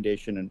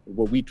recommendation and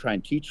what we try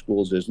and teach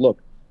schools is,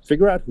 look,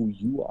 figure out who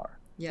you are.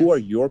 Yes. Who are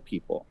your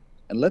people?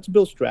 And let's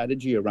build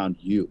strategy around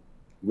you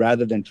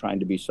rather than trying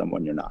to be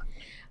someone you're not.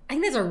 I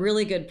think that's a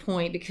really good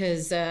point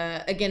because,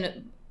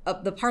 again,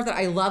 the part that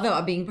I love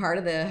about being part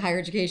of the higher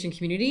education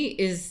community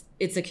is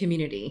it's a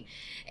community.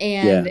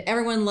 And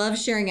everyone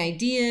loves sharing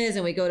ideas,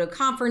 and we go to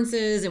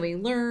conferences and we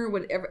learn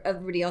what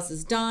everybody else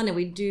has done. And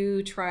we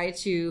do try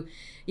to,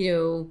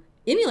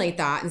 emulate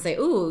that and say,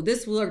 oh,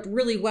 this worked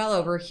really well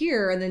over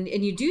here. And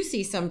you do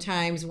see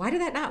sometimes, why did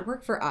that not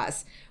work for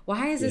us?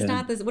 Why is this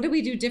not this? What did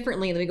we do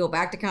differently? And then we go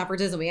back to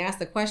conferences and we ask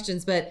the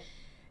questions. But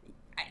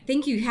I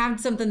think you have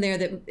something there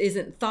that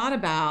isn't thought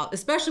about,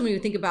 especially when you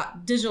think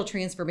about digital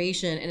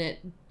transformation and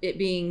it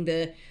being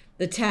the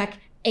tech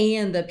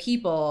and the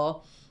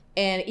people.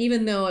 And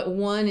even though at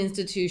one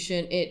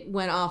institution it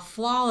went off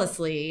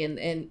flawlessly,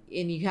 and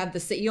you have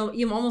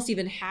you almost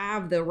even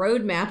have the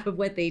roadmap of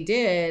what they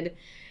did,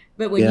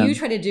 but when you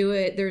try to do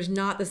it, there's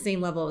not the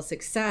same level of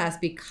success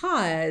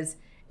because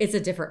it's a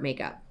different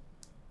makeup.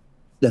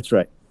 That's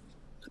right.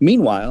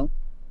 Meanwhile,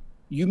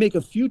 you make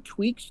a few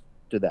tweaks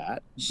to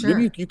that. Sure.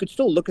 Maybe you could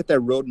still look at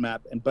their roadmap,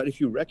 but if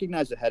you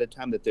recognize ahead of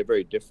time that they're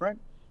very different,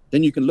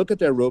 then you can look at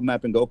their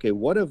roadmap and go, okay,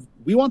 what if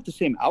we want the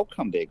same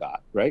outcome they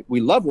got, right?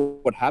 We love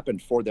what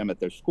happened for them at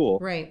their school.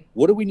 Right.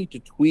 What do we need to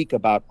tweak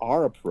about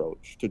our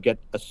approach to get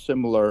a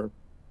similar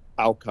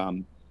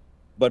outcome?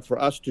 But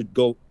for us to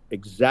go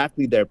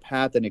exactly their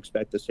path and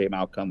expect the same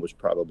outcome was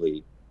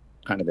probably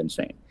kind of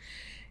insane.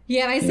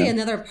 Yeah, and I say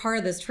another part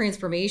of this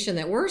transformation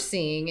that we're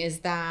seeing is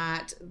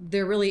that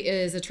there really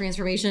is a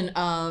transformation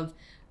of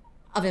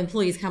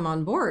employees come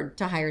on board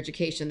to higher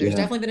education. There's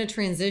definitely been a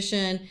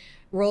transition,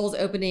 roles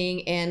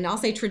opening, and I'll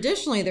say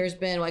traditionally there's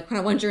been like kind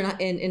of once you're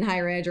in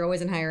higher ed, you're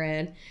always in higher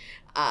ed.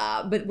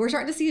 But we're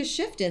starting to see a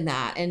shift in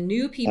that, and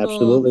new people,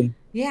 absolutely,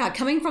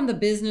 coming from the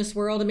business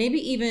world and maybe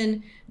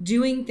even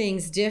doing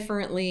things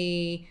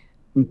differently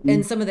mm-hmm.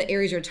 in some of the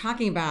areas you're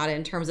talking about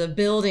in terms of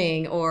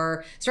building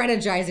or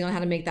strategizing on how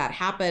to make that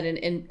happen.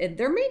 And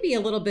there may be a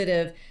little bit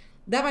of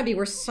that might be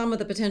where some of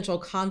the potential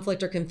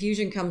conflict or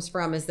confusion comes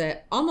from, is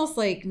that almost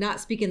like not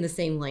speaking the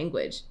same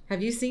language.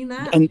 Have you seen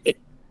that?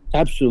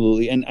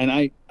 Absolutely. And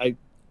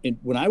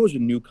when I was a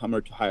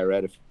newcomer to higher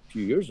ed a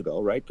few years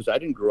ago, right, because I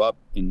didn't grow up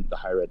in the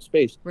higher ed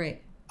space,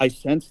 right, I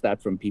sensed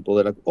that from people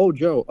that are, oh,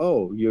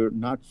 Joe, you're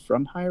not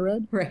from higher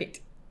ed? Right.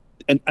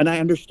 And I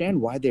understand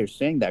why they're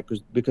saying that,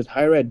 because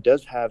higher ed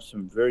does have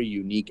some very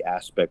unique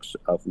aspects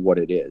of what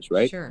it is,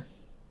 right? Sure.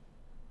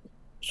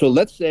 So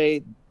let's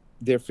say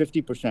they're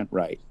 50%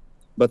 right,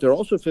 but they're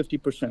also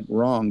 50%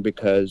 wrong,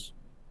 because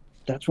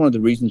that's one of the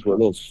reasons we're a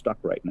little stuck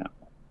right now.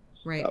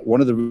 Right.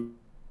 One of the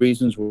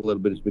reasons we're a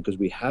little bit is because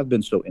we have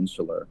been so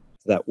insular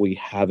that we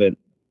haven't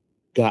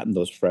gotten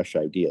those fresh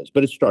ideas.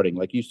 But it's starting,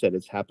 like you said,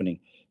 it's happening.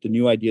 The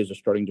new ideas are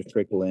starting to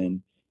trickle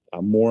in.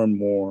 More and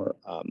more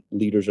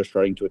leaders are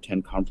starting to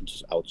attend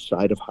conferences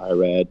outside of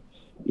higher ed.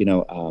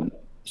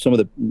 Some of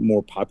the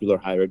more popular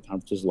higher ed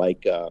conferences,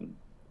 like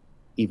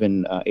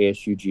even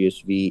ASU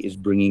GSV, is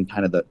bringing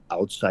kind of the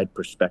outside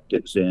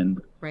perspectives in.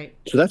 Right.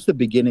 So that's the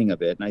beginning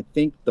of it. And I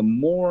think the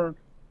more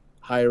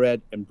higher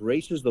ed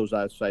embraces those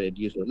outside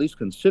ideas, or at least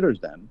considers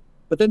them,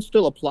 but then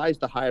still applies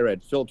the higher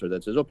ed filter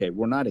that says, okay,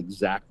 we're not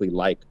exactly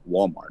like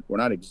Walmart. We're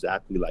not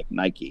exactly like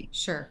Nike.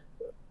 Sure.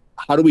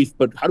 How do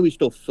we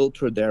still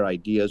filter their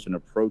ideas and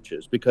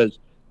approaches? Because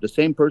the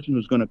same person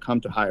who's going to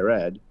come to higher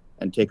ed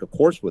and take a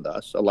course with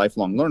us, a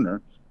lifelong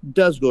learner,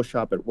 does go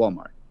shop at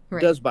Walmart,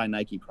 Right. does buy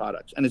Nike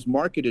products, and is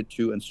marketed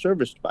to and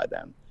serviced by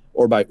them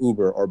or by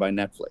Uber or by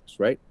Netflix,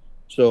 right?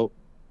 So,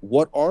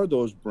 what are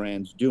those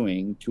brands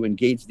doing to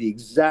engage the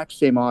exact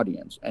same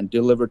audience and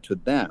deliver to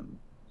them?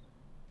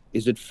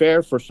 Is it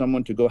fair for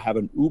someone to go have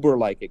an Uber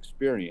like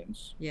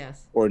experience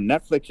Yes. or a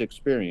Netflix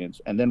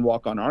experience and then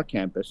walk on our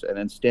campus and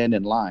then stand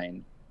in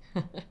line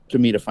to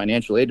meet a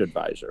financial aid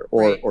advisor,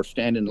 Right. or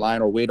stand in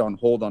line or wait on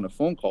hold on a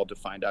phone call to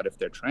find out if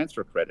their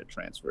transfer credit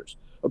transfers?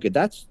 Okay,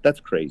 that's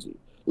crazy.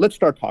 Let's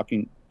start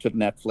talking to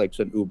Netflix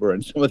and Uber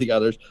and some of the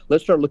others.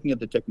 Let's start looking at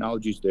the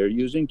technologies they're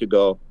using to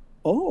go,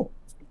 oh,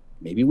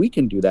 maybe we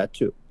can do that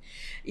too.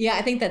 Yeah,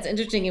 I think that's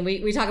interesting. And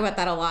we talk about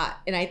that a lot.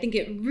 And I think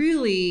it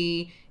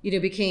really,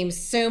 became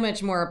so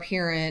much more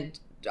apparent,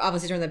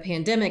 obviously during the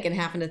pandemic and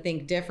having to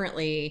think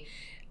differently.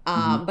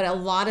 Mm-hmm. But a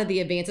lot of the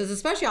advances,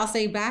 especially I'll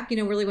say back,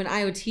 really when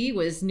IoT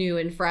was new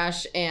and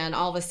fresh, and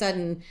all of a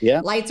sudden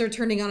Yeah. lights are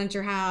turning on at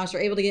your house,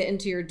 you're able to get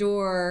into your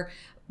door,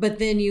 but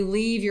then you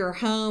leave your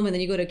home and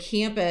then you go to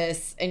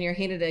campus and you're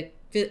handed a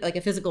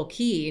physical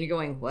key and you're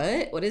going,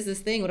 what is this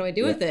thing, what do I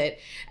do Yeah. with it,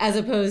 as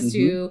opposed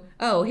Mm-hmm. to,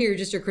 oh, here are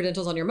just your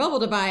credentials on your mobile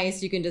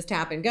device, you can just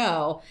tap and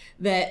go.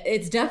 That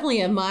it's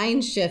definitely a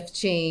mind shift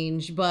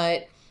change,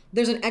 but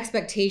there's an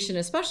expectation,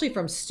 especially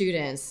from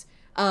students,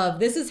 of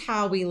this is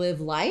how we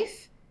live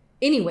life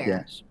anywhere.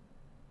 Yes.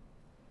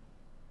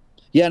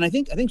 Yeah, and I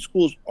think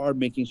schools are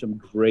making some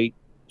great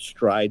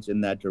strides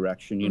in that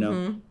direction.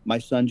 Mm-hmm. My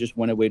son just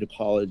went away to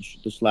college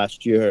this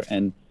last year,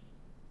 and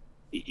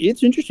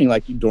it's interesting.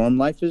 Like dorm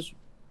life is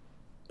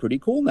pretty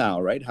cool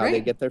now, right? How they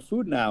Right. get their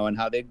food now and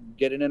how they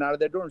get in and out of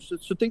their dorms.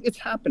 So think it's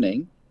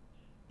happening.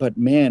 But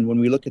man, when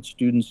we look at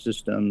student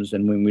systems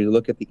and when we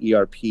look at the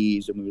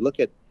ERPs and we look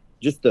at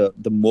just the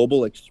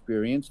mobile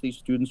experience these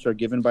students are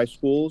given by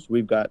schools,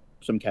 we've got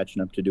some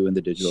catching up to do in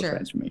the digital Sure.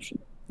 transformation.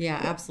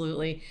 Yeah, Yeah.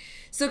 absolutely.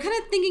 So, kind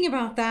of thinking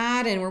about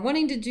that, and we're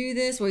wanting to do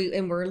this,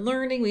 and we're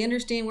learning, we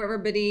understand where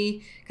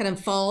everybody kind of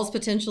falls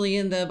potentially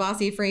in the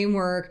Bossy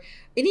framework.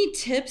 Any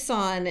tips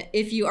on,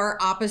 if you are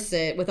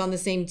opposite with on the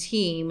same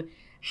team,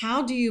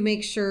 how do you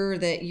make sure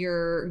that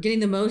you're getting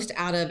the most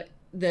out of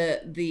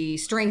the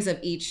strengths of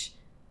each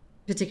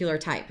particular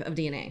type of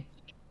DNA?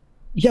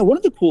 Yeah, one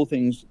of the cool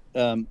things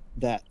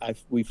that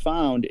we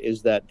found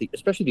is that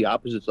especially the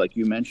opposites, like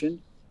you mentioned,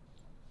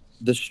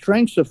 the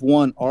strengths of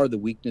one are the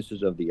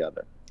weaknesses of the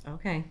other.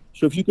 Okay.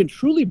 So if you can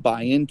truly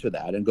buy into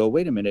that and go,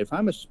 wait a minute, if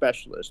I'm a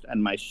specialist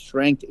and my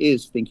strength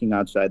is thinking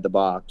outside the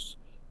box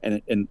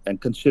and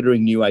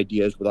considering new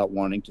ideas without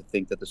wanting to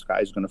think that the sky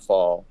is going to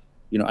fall,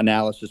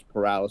 analysis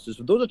paralysis,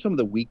 those are some of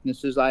the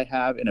weaknesses I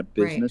have in a Right.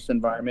 business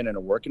environment and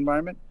a work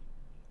environment.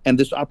 And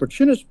this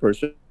opportunist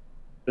person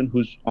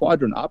who's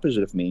quadrant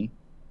opposite of me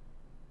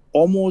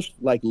almost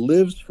like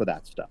lives for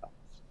that stuff,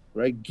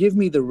 right? Give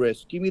me the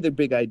risk, give me the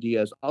big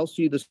ideas. I'll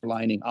see this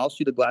lining, I'll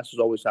see the glasses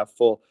always half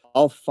full.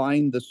 I'll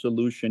find the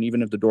solution,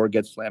 even if the door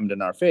gets slammed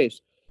in our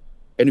face.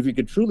 And if you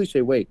could truly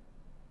say, wait,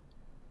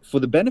 for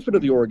the benefit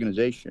of the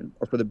organization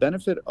or for the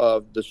benefit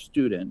of the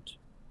student,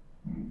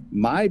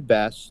 my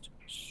best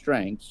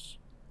strengths,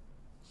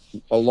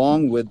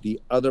 along with the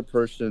other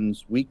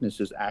person's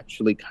weaknesses,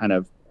 actually kind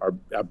of are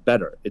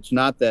better. It's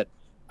not that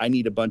I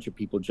need a bunch of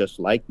people just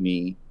like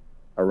me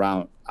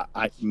around.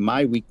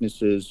 My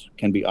weaknesses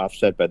can be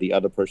offset by the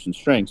other person's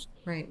strengths.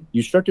 Right.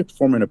 You start to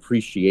form an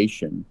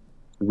appreciation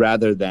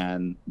rather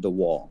than the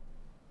wall.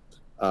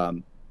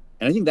 And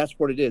I think that's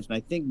what it is. And I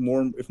think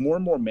if more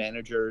and more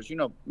managers,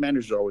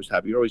 managers you're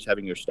always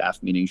having your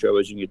staff meetings, you're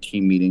always in your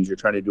team meetings, you're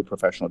trying to do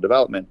professional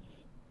development.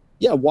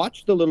 Yeah,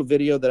 watch the little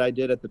video that I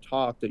did at the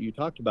talk that you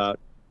talked about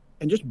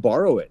and just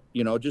borrow it,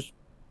 just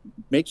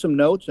make some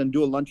notes and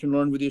do a lunch and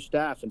learn with your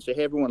staff and say,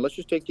 hey, everyone, let's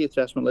just take the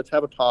assessment. Let's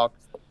have a talk.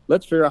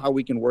 Let's figure out how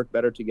we can work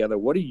better together.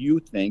 What do you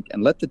think?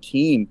 And let the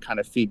team kind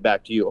of feed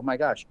back to you. Oh my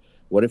gosh,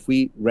 what if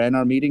we ran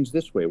our meetings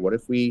this way? What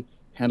if we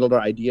handled our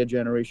idea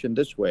generation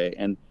this way?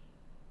 And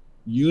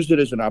use it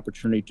as an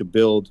opportunity to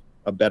build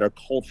a better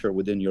culture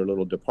within your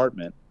little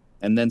department,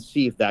 and then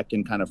see if that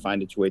can kind of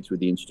find its way through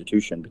the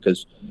institution,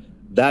 because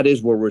that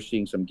is where we're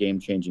seeing some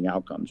game-changing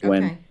outcomes.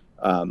 Okay.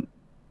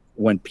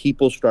 When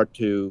people start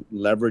to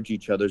leverage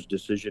each other's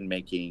decision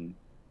making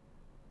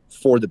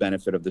for the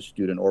benefit of the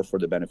student or for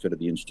the benefit of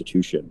the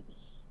institution,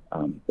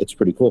 it's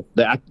pretty cool.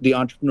 The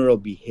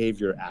entrepreneurial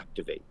behavior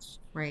activates,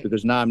 Right.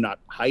 because now I'm not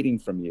hiding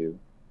from you.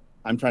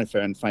 I'm trying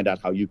to find out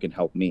how you can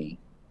help me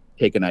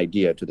take an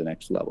idea to the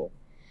next level.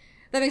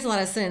 That makes a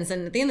lot of sense.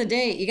 And at the end of the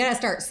day, you got to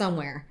start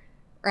somewhere,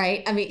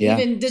 right? I mean, Yeah.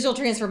 even digital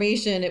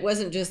transformation, it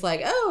wasn't just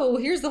like, oh,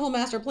 here's the whole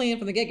master plan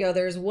from the get go.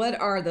 There's what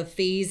are the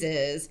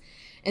phases.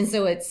 And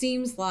so it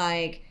seems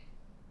like,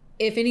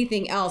 if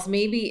anything else,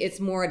 maybe it's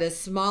more at a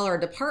smaller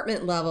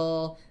department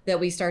level that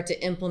we start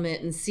to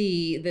implement and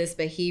see this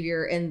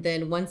behavior. And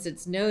then once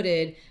it's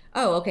noted,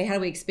 oh, okay, how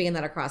do we expand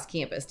that across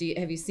campus?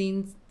 Have you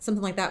seen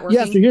something like that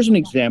Yeah. So working? here's an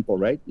example,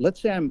 right?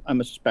 Let's say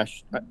I'm a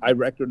special. I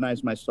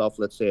recognize myself,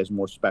 let's say, as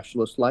more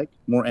specialist like,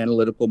 more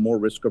analytical, more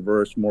risk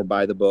averse, more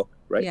by the book,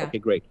 right? Yeah. Okay,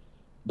 great.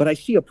 but I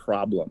see a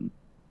problem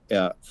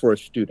for a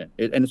student.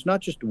 And it's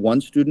not just one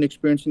student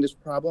experiencing this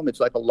problem. It's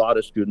like a lot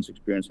of students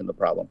experiencing the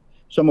problem.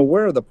 So I'm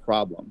aware of the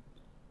problem.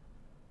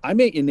 I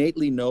may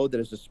innately know that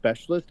as a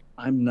specialist,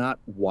 I'm not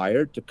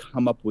wired to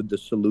come up with the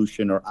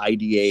solution or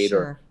ideate, Sure.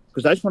 or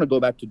because I just want to go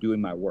back to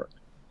doing my work.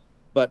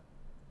 But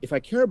if I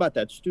care about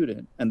that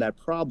student and that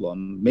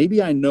problem,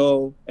 maybe I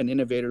know an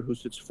innovator who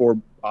sits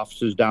 4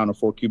 offices down or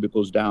 4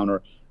 cubicles down,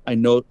 or I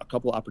know a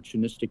couple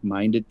opportunistic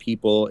minded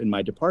people in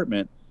my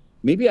department.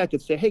 Maybe I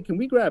could say, hey, can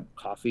we grab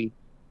coffee?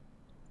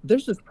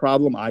 There's this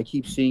problem I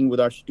keep seeing with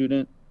our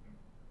student.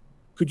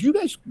 Could you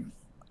guys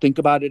think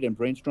about it and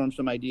brainstorm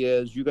some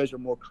ideas? You guys are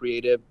more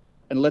creative,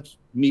 and let's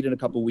meet in a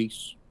couple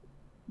weeks.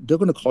 They're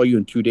going to call you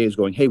in 2 days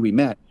going, hey, we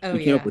met. Oh,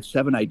 We came up yeah. with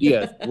 7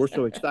 ideas. We're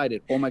so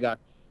excited. Oh my God.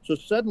 So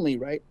suddenly,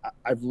 right,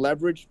 I've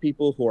leveraged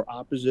people who are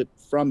opposite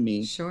from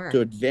me Sure.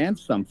 to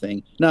advance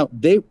something. Now,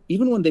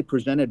 even when they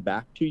present it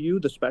back to you,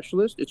 the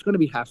specialist, it's going to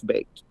be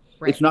half-baked.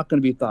 Right. It's not going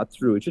to be thought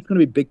through. It's just going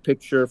to be big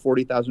picture,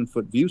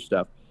 40,000-foot view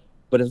stuff.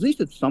 But at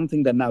least it's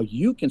something that now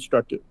you can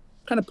start to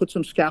kind of put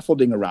some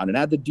scaffolding around and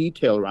add the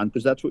detail around,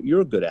 because that's what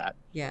you're good at.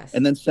 Yes.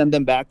 And then send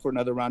them back for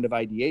another round of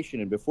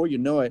ideation. And before you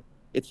know it,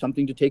 it's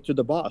something to take to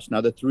the boss.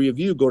 Now the 3 of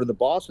you go to the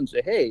boss and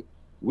say, hey,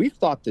 we've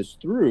thought this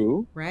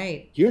through.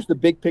 Right. Here's the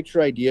big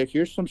picture idea.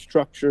 Here's some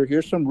structure.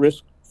 Here's some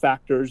risk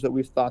factors that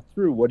we've thought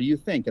through. What do you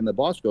think? And the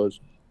boss goes,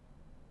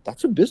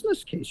 that's a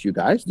business case, you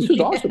guys. This is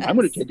awesome. I'm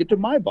going to take it to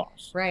my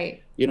boss.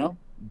 Right.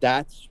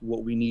 That's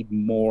what we need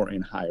more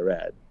in higher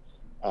ed,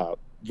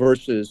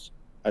 versus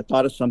I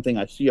thought of something,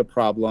 I see a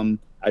problem,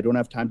 I don't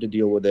have time to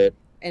deal with it,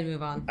 And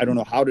move on. I don't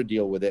know how to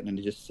deal with it, and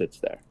it just sits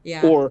there.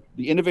 Yeah. Or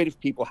the innovative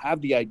people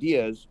have the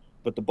ideas,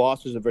 but the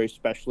boss is a very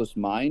specialist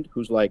mind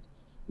who's like,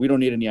 we don't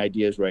need any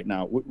ideas right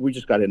now. We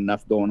just got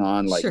enough going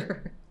on. Like,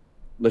 Sure.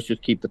 let's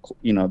just keep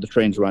the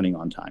trains running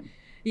on time.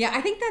 Yeah,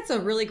 I think that's a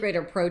really great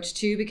approach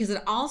too, because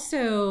it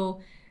also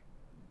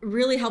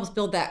really helps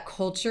build that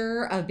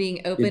culture of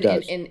being open It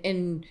does.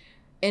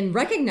 and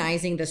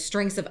recognizing the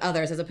strengths of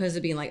others, as opposed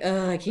to being like,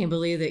 oh, I can't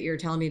believe that you're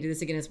telling me to do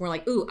this again. It's more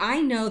like, ooh, I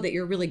know that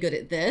you're really good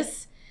at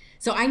this,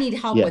 so I need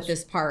help Yes. with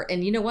this part.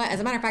 And you know what? As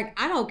a matter of fact,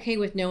 I'm okay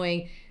with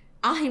knowing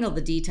I'll handle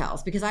the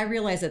details, because I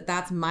realize that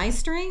that's my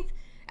strength,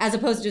 as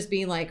opposed to just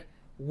being like,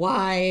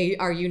 why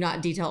are you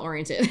not detail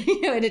oriented?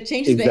 And it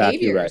changes Exactly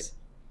behaviors. right.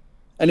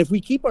 And if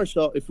we keep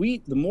ourselves,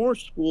 the more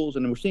schools,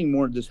 and we're seeing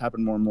more of this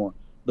happen more and more,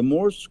 the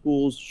more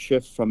schools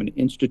shift from an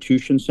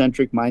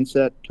institution-centric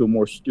mindset to a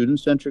more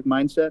student-centric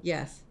mindset.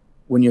 Yes.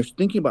 When you're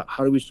thinking about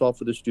how do we solve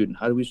for the student,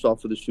 how do we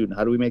solve for the student,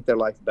 how do we make their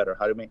life better,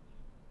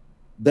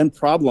 then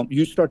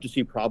you start to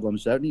see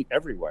problems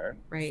everywhere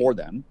Right. for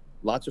them,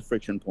 lots of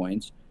friction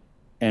points.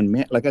 And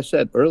man, like I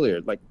said earlier,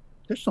 like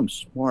there's some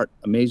smart,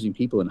 amazing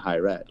people in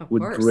higher ed Of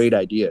with course. great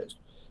ideas.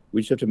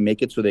 We just have to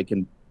make it so they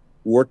can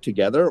work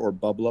together or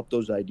bubble up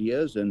those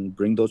ideas and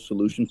bring those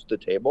solutions to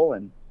the table.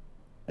 And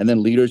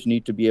then leaders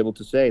need to be able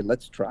to say,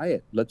 let's try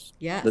it. Let's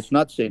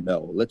not say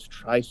no. Let's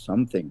try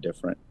something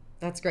different.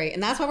 That's great.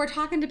 And that's why we're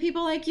talking to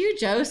people like you,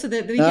 Joe, so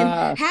that we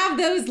can have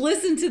those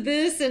listen to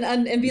this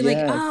and be like,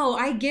 Yes. oh,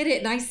 I get it.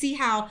 And I see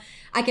how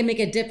I can make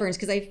a difference.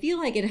 Because I feel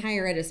like in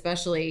higher ed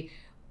especially,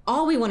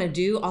 all we want to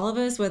do, all of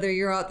us, whether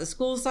you're at the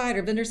school side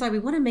or vendor side, we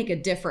want to make a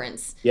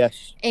difference.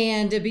 Yes.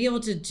 And to be able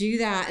to do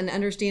that and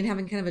understand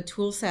having kind of a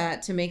tool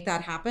set to make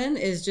that happen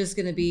is just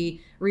going to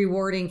be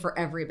rewarding for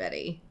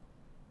everybody.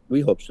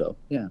 We hope so.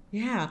 Yeah.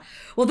 Yeah.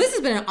 Well, this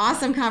has been an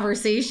awesome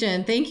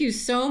conversation. Thank you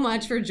so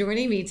much for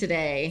joining me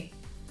today.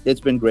 It's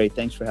been great.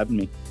 Thanks for having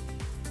me.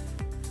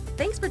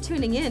 Thanks for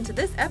tuning in to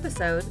this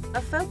episode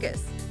of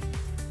Focus.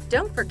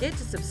 Don't forget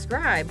to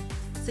subscribe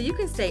so you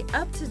can stay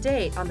up to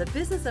date on the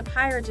business of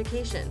higher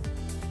education.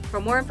 For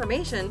more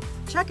information,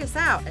 check us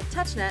out at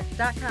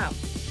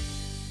touchnet.com.